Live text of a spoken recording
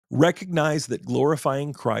Recognize that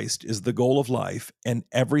glorifying Christ is the goal of life and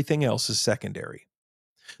everything else is secondary.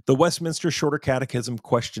 The Westminster Shorter Catechism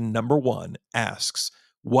question number 1 asks,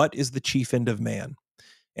 "What is the chief end of man?"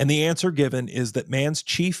 And the answer given is that man's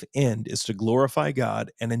chief end is to glorify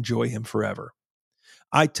God and enjoy Him forever.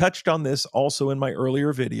 I touched on this also in my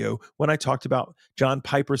earlier video when I talked about John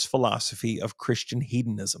Piper's philosophy of Christian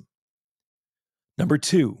hedonism. Number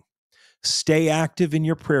 2, stay active in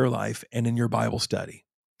your prayer life and in your Bible study.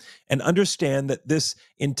 And understand that this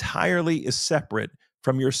entirely is separate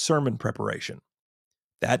from your sermon preparation.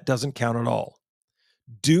 That doesn't count at all.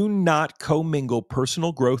 Do not commingle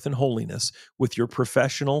personal growth and holiness with your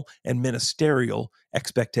professional and ministerial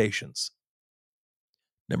expectations.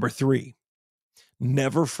 Number 3,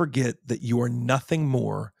 never forget that you are nothing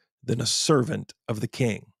more than a servant of the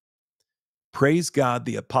King. Praise God,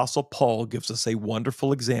 the Apostle Paul gives us a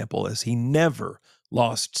wonderful example as he never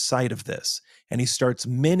lost sight of this. And he starts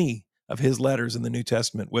many of his letters in the New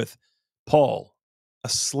Testament with Paul, a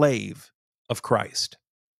slave of Christ.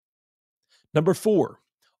 Number 4,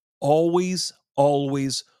 always,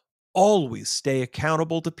 always, always stay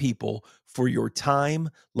accountable to people for your time,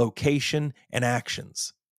 location, and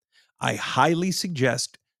actions. I highly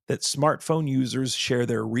suggest that smartphone users share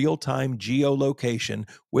their real-time geolocation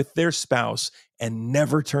with their spouse and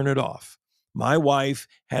never turn it off. My wife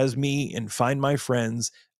has me in Find My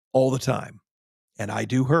Friends all the time, and I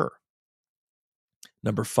do her.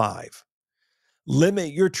 Number 5,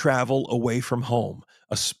 limit your travel away from home,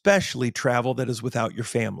 especially travel that is without your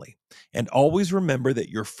family. And always remember that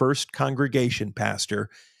your first congregation pastor,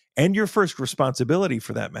 and your first responsibility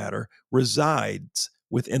for that matter, resides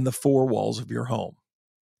within the four walls of your home.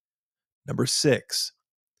 Number 6,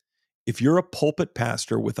 if you're a pulpit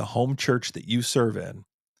pastor with a home church that you serve in,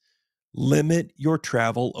 limit your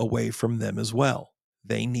travel away from them as well.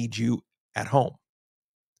 They need you at home.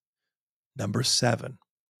 Number 7,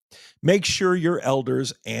 make sure your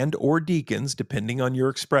elders and or deacons, depending on your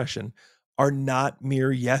expression, are not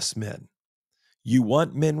mere yes men. You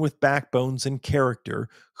want men with backbones and character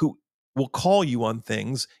who will call you on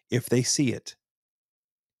things if they see it.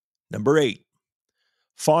 Number 8,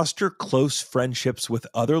 foster close friendships with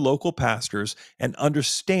other local pastors and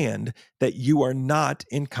understand that you are not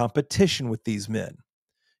in competition with these men.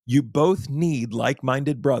 You both need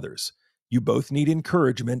like-minded brothers. You both need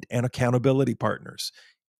encouragement and accountability partners.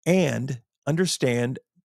 And understand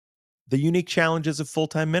the unique challenges of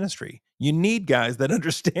full-time ministry. You need guys that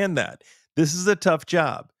understand that. This is a tough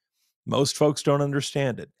job. Most folks don't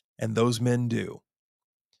understand it, and those men do.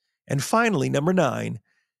 And finally, number 9,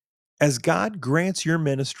 as God grants your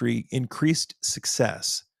ministry increased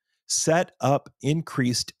success, set up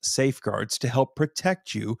increased safeguards to help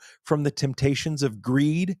protect you from the temptations of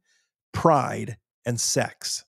greed, pride, and sex.